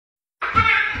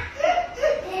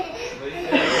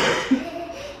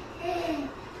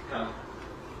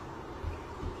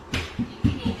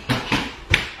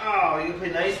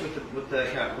nice with the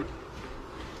cat.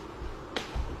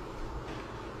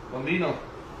 Bambino.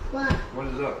 What? What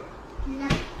is up?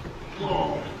 Nothing.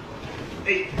 Oh.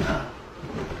 Hey. Come.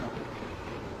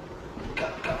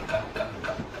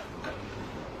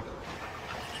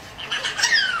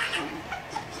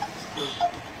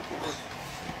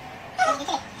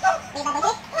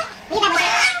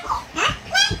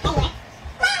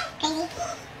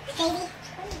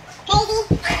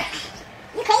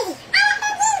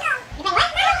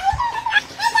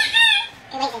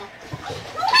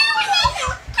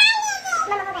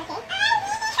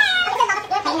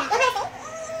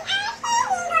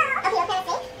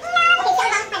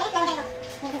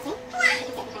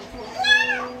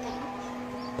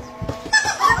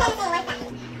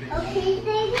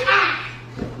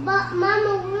 But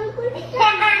Mama, we're going to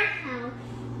that man's house.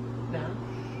 No.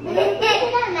 We're going to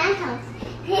that man's house.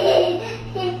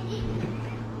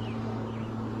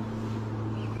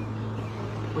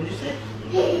 What did you say?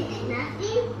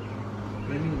 Nothing. What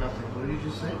do you mean nothing? What did you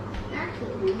just say?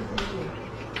 Nothing.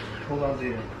 Hold on,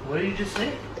 Zayden. What did you just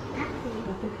say? Nothing.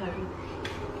 Nothing happened.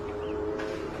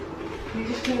 You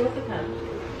just came with the pen.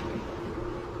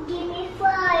 Give me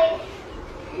 5.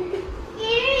 Give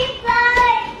me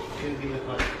 5. Give me a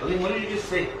five. Aline, what did you just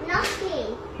say?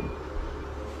 Nothing.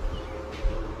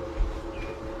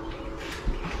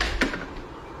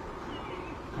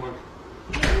 Come on.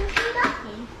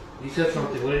 Nothing. You said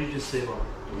something. What did you just say, Mom?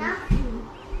 Nothing.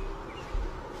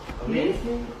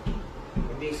 Aline?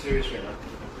 I'm being serious right now.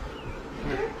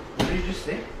 Come here. What did you just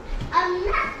say?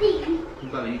 Nothing. You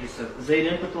got it. You just said.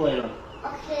 Zayden, put the light on.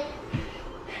 Okay.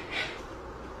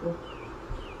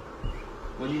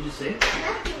 What did you just say?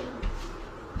 Nothing.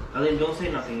 Aline, don't say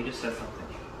nothing. You just said something.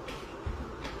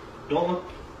 Don't look.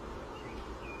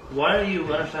 Why are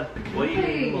you understand? Why are you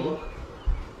giving him a look?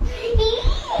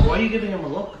 Why are you giving him a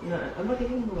look? No, I'm not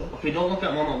giving him a look. Okay, don't look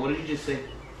at Mama. What did you just say?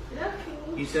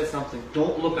 Nothing. You said something.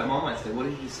 Don't look at Mama. I said. What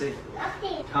did you just say?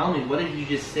 Nothing. Tell me. What did you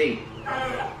just say?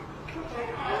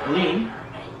 Aline,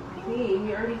 Hey,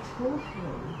 we already told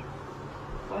him.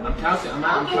 I'm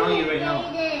telling you right now.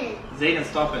 Zayden,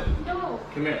 stop it. No.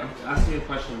 Come here. I'm asking you a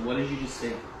question. What did you just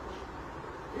say?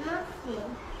 Nothing.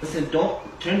 Listen.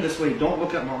 Don't turn this way. Don't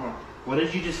look at Mama. What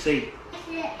did you just say?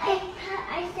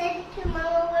 I said to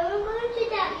Mama, when we're going to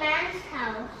that man's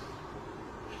house.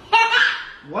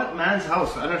 What man's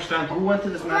house? I don't understand. Who went to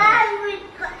this man's house? With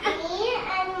me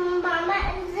and Mama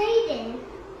and Zayden.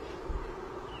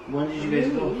 When did you guys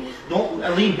go?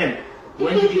 Don't leave him.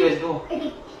 When did you guys go?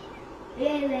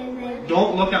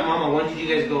 Don't look at Mama. When did you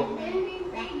guys go?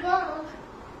 Go.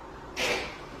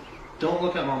 Don't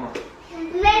look at Mama.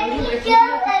 Let me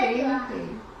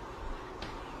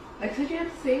I told you not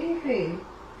to say anything.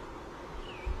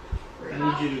 I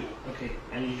need you to. Okay.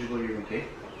 I need you to go to your room. Okay.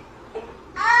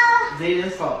 Oh,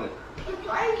 Zayden, stop it. I'm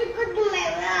trying to go to my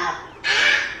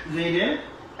Zayden.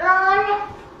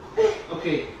 room.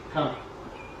 Okay. Come.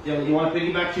 You want to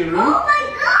piggyback to your room? Oh my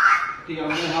God! Okay, I'm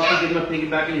gonna help you get him a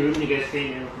piggyback in your room and you guys stay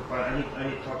in your room for 5. I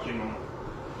need to talk to your mama.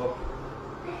 Go.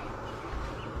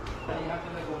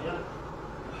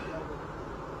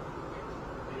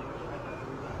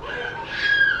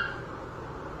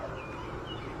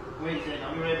 Wait, Zayden,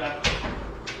 I'll be right back.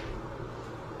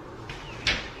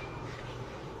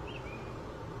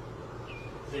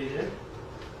 Zayden?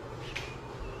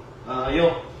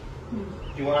 Yo.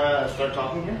 You wanna start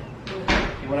talking here?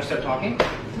 You wanna start talking?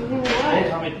 What? Don't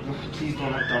tell me, please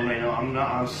don't act dumb right now.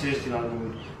 I'm seriously not in the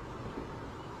mood.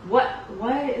 What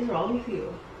is wrong with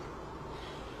you?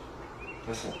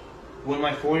 Listen, when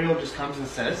my 4-year-old just comes and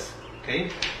says,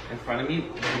 okay, in front of me,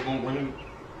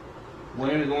 when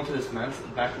are we going to this man's,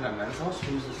 back to that man's house?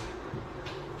 Who's this?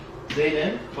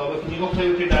 Zayden, Bubba, can you go play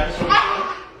with your dinosaur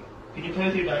inside? Can you play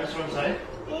with your dinosaur inside?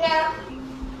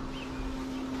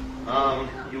 No.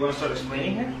 You want to start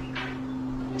explaining here?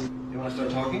 You want to start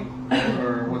talking?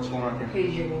 Or what's going on here?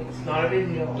 Okay, Jimmy, it's not a big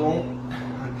deal. Don't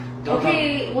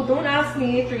okay, well, don't ask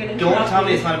me if you're gonna. Don't tell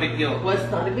me it's not a big deal. Well,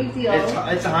 it's not a big deal. It's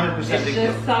 100% It's big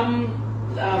deal. just some.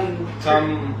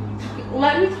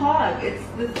 Let me talk. It's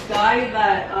this guy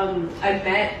that I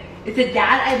met. It's a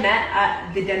dad I met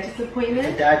at the dentist appointment.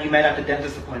 It's a dad you met at the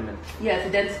dentist appointment. Yeah, it's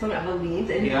a dentist appointment of Aline's,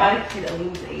 and he Yeah. had a kid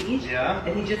Aline's age. Yeah.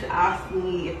 And he just asked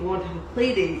me if we wanted to have a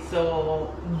play date.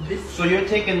 So this. So you're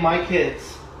taking my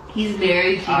kids. He's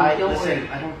married. Jimmy, don't worry.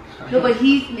 I don't. No, but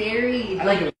he's married. I don't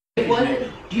Like give a it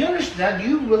wasn't. Do you understand? Do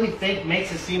you really think makes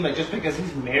it seem like just because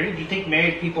he's married? Do you think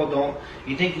married people don't?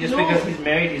 You think just No. because he's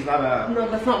married, he's not a? No,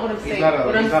 that's not what I'm He's saying. not a.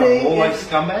 What He's I'm not a saying whole life is,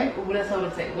 scumbag. well, that's not what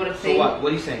I'm saying. What I'm So saying. what?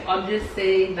 What are you saying? I'm just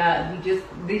saying that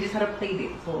they just had a play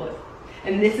date. So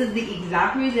And this is the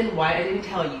exact reason why I didn't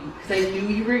tell you. Because I knew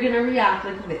you were going to react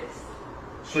like this.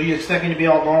 So you expect me to be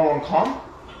all normal and calm?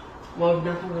 Well,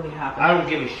 nothing really happened. I don't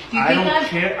give a shit. I don't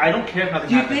care. I don't care if nothing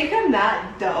happens. Do you think I'm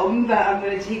that dumb that I'm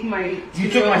going to take my... You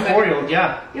took my 4-year-old,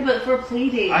 yeah. Yeah, but for a play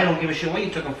date. I don't give a shit what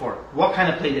you took him for. What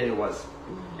kind of play date it was.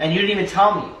 And you didn't even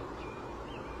tell me.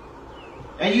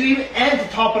 And to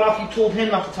top it off, you told him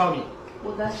not to tell me.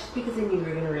 Well, that's just because I knew you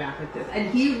were going to react like this. And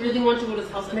he really wanted to go to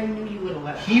his house, and I knew you wouldn't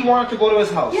let him. He wanted to go to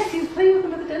his house. Yes, he was playing with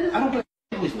him at the dentist. I don't give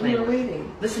a who he's playing We were with.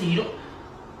 waiting. Listen, you don't...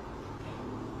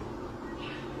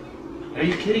 Are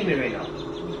you kidding me right now?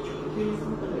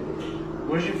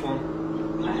 Where's your phone?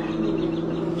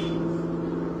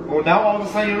 Well, now all of a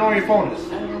sudden you know where your phone is.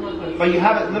 I don't know what phone. But you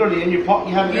have it literally in your pocket.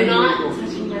 You have it You're in not your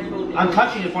touching my phone. I'm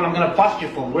touching your phone. I'm gonna bust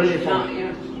your phone. Where's your phone?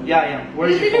 You're not. Yeah, I am.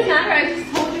 Where's It your doesn't phone? matter. I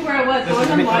just told you where I was. So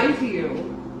Listen, I'm let me lying to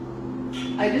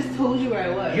you. I just told you where I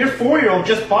was. Your 4-year-old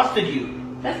just busted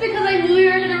you. That's because I knew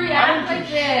you were gonna react like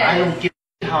this. I don't give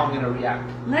a how I'm gonna react.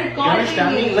 Let You God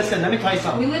understand be. me? Listen, let me tell you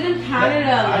something. We live in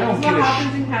Canada. I don't That's give what a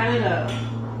happens in Canada.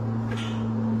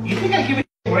 You think I give a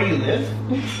shit where you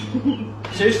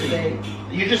live? Seriously.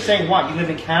 You're just saying what? You live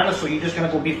in Canada, so you're just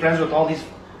gonna go be friends with all these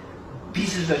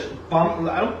pieces of bum.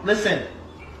 I don't listen.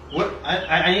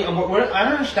 I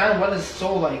don't understand what is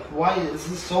so like. Why is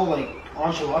this so like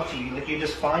nonchalant to you? Like you're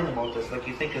just fine about this. Like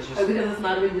you think it's just. Oh, because it's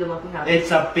not a big deal. Nothing happened.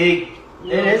 It's a big.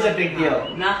 It is a big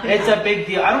deal. Nothing. It's a big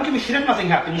deal. I don't give a shit if nothing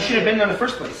happened. You should have been there in the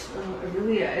first place.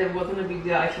 It wasn't a big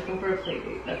deal. I took him for a play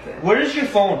date. That's it. Where is your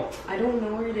phone? I don't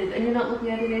know where it is, and you're not looking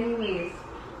at it anyways.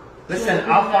 Listen,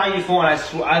 I'll find your phone. I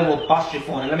swear I will bust your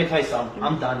phone. And let me tell you something.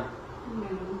 I'm done.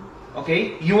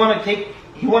 Okay? You want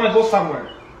to go somewhere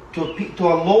to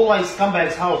a low-life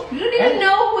scumbag's house. You don't even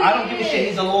know who he is. I don't give a shit.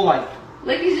 He's a low-life.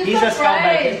 Like he's He's just a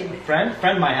scumbag.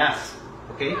 Friend my ass.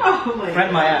 Okay? Oh my Friend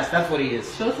God. my ass. That's what he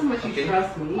is. Show us how much you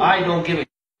trust me. I don't give a shit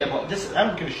about this. I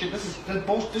don't give a shit.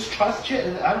 This trust shit.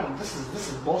 This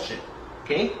is bullshit.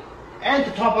 Okay? And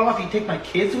to top it off, you take my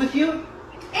kids with you?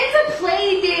 It's a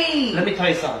play date. Let me tell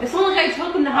you something. It's not like I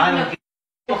took him to I have don't give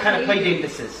a what kind of play date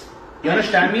this is. You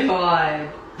understand me? God.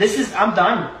 I'm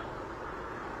done.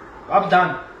 I'm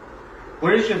done.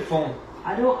 Where is your phone?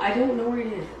 I don't know where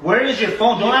it is. Where is your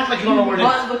phone? Don't act like you don't know where it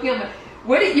Not is. looking at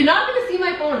you're not gonna see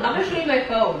my phone. I'm not gonna show you my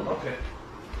phone. Okay.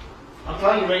 I'm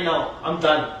telling you right now, I'm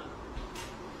done.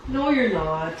 No, you're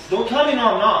not. Don't tell me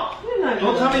no, I'm not. You're not.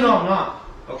 Don't tell me no, I'm not.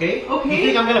 Okay? Okay. You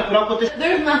think I'm gonna put up with this?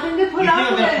 There's nothing to put You think up I'm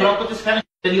gonna with. put up with this kind of shit?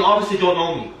 Then you obviously don't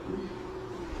know me.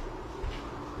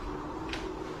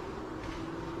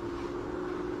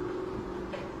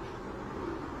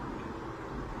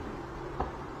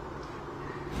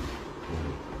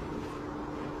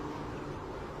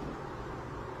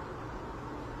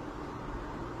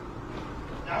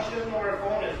 Now she doesn't know where her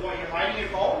phone is. What, you're hiding your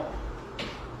phone?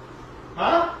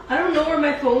 Huh? I don't know where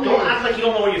my phone Don't is. act like you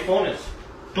don't know where your phone is.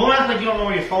 Don't act like you don't know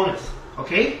where your phone is.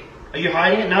 Okay? Are you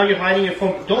hiding it? Now you're hiding your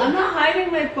phone. Don't. I'm not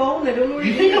hiding my phone. I don't know where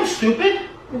You it think is. I'm stupid?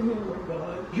 Oh my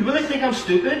God. You really think I'm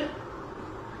stupid?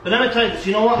 But let me tell you this.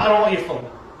 You know what? I don't want your phone.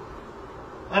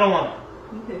 I don't want it.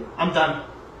 Okay. I'm done.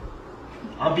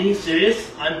 I'm being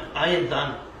serious. I am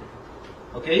done.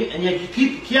 Okay? And yet you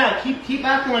keep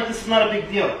acting like this is not a big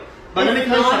deal. But let me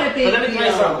tell you not a something. big But let me tell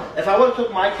you deal. something. If I would have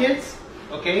took my kids,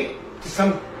 okay, to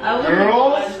some I wouldn't have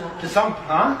girls, gotten that. to some,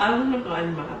 huh? I wouldn't have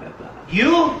gotten mad at that.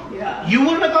 You? Yeah. You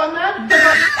wouldn't have gotten that?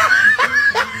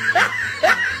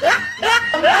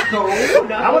 No, We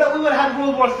would have had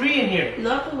World War III in here.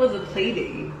 not if it was a play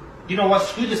date. You know what?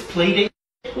 Screw this play date.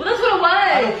 Well, that's what it was.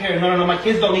 I don't care. No. My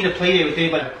kids don't need a play date with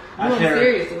anybody. No, I'm care.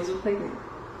 serious. It was a play date.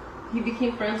 He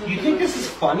became friends with You him. think this is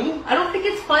funny? I don't think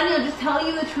it's funny. I'm just telling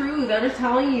you the truth. I'm just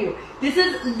telling you. This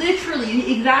is literally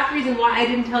the exact reason why I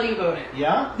didn't tell you about it.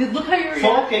 Yeah? Look how you're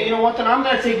So, okay, you know what? Then I'm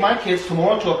going to take my kids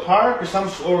tomorrow to a park or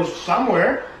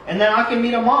somewhere, and then I can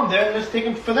meet a mom there and just take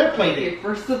them for their play date. Okay,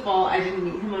 first of all, I didn't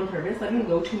meet him on purpose. I didn't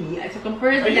go to meet. I took him for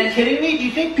his Are you dentist. kidding me? Do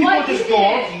you think people What? just You go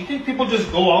did. out? Do you think people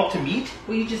just go out to meet?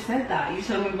 Well, you just said that. You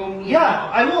said I'm gonna go meet. Yeah,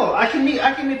 I will. I can meet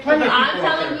plenty of people I'm out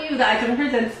telling there. you that I took him for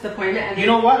his dentist appointment. And You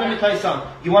know what? Let me tell you something.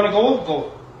 You want to go?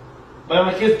 Go. But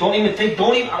my kids, don't even think.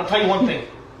 Don't even. I'll tell you one thing.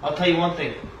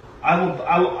 I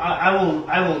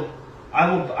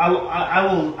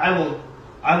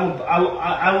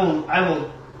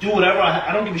will do whatever.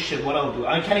 I don't give a shit what I'll do.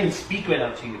 I can't even speak right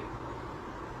now to you.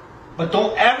 But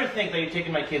don't ever think that you're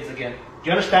taking my kids again. Do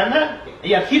you understand that?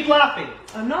 Yeah, keep laughing.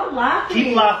 I'm not laughing.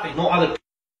 Keep laughing. No other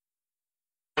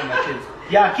my kids.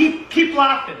 Yeah, keep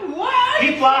laughing. What?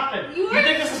 Keep laughing. You You're-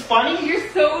 think this is funny? You're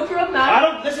so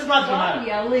dramatic. This is not Stop dramatic.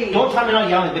 yelling. Don't tell me not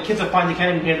yelling. The kids are fine. They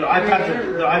can't even hear their iPads.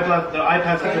 Their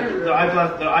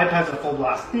iPads are full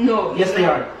blast. No. Yes, they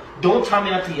are. Don't tell me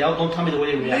not to yell. Don't tell me the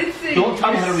way to react. Listen, don't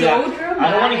tell me how to react. so dramatic.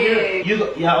 I don't want to hear it. You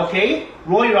go, yeah, okay?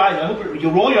 Roll your eyes. I hope you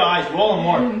roll your eyes. Roll them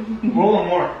more. Roll them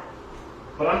more.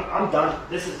 But I'm done.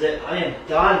 This is it. I am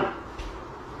done.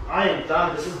 I am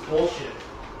done. This is bullshit.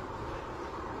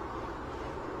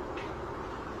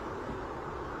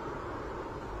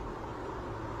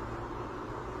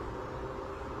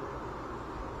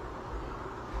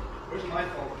 Where's my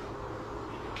phone?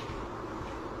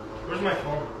 Where's my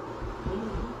phone?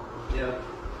 Yeah.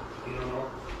 You don't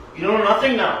know. You don't know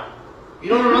nothing now. You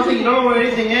don't know nothing. You don't know where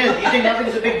anything is. You think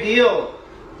nothing's a big deal.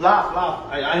 Laugh, laugh.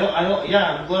 I know.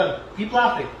 Yeah, I'm glad. Keep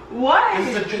laughing. What?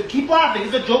 This is a keep laughing.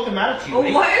 It's a joke that matters to you.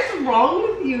 Oh, what is wrong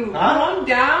with you? Huh? Calm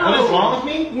down. What is wrong with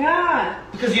me? Yeah.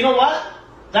 Because you know what?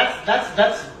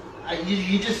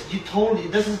 You totally.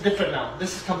 This is different now.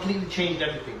 This has completely changed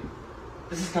everything.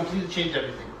 This has completely changed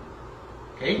everything.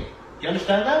 Okay? You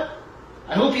understand that?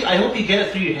 I hope you get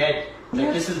it through your head. Like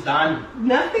Yes. this is done.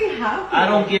 Nothing happened. I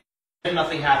don't give a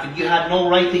nothing happened. You had no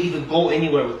right to even go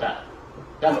anywhere with that.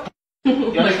 That's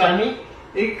you understand me?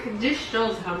 It just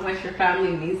shows how much your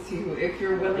family needs you if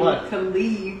you're willing What? to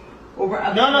leave over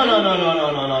a No.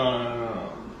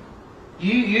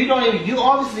 You don't even. You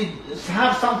obviously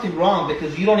have something wrong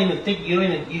because you don't even think. You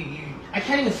don't even. I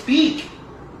can't even speak.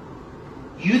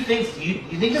 You think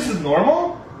this is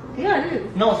normal? Yeah, it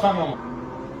is. No, it's not normal.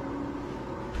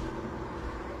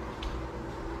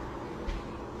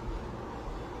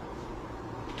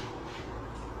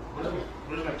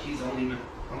 Where's my keys? I'm leaving.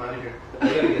 I'm out of here. I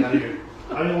gotta get out of here.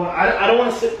 I don't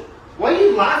want to sit. Why are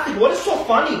you laughing? What is so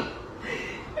funny?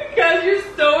 Because you're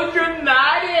so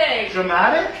dramatic.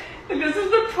 Dramatic? This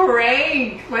is a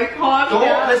prank. Like, calm Don't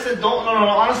down. listen. Don't. No.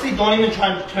 Honestly, don't even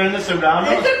try to turn this around.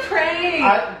 It's a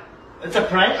prank. It's a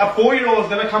prank. A 4-year-old is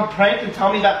gonna come prank and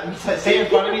tell me that. Say in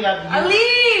front of me that. I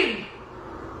leave.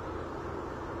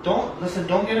 Don't listen.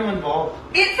 Don't get him involved.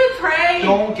 It's a prank.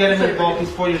 Don't get him involved.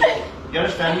 He's 4 years old. You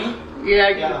understand me? Yeah, I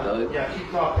Yeah.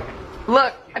 Keep talking.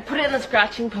 Look, I put it in the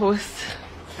scratching post.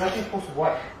 Scratching post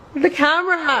what? The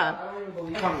camera. I don't even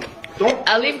believe. Come. Don't.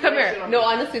 Ali, come here. No,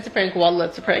 honestly, it's a prank. Wallah,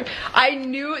 it's a prank. I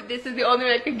knew this is the only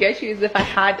way I could get you is if I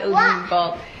had a lead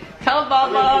ball. Tell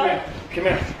Baba. Come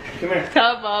here.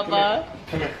 Tell Baba.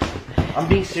 Come here. I'm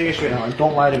being serious right now, and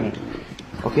don't lie to me.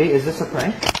 Okay? Is this a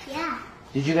prank? Yeah.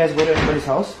 Did you guys go to anybody's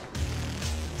house?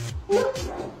 No. It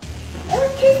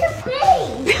was just a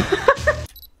prank.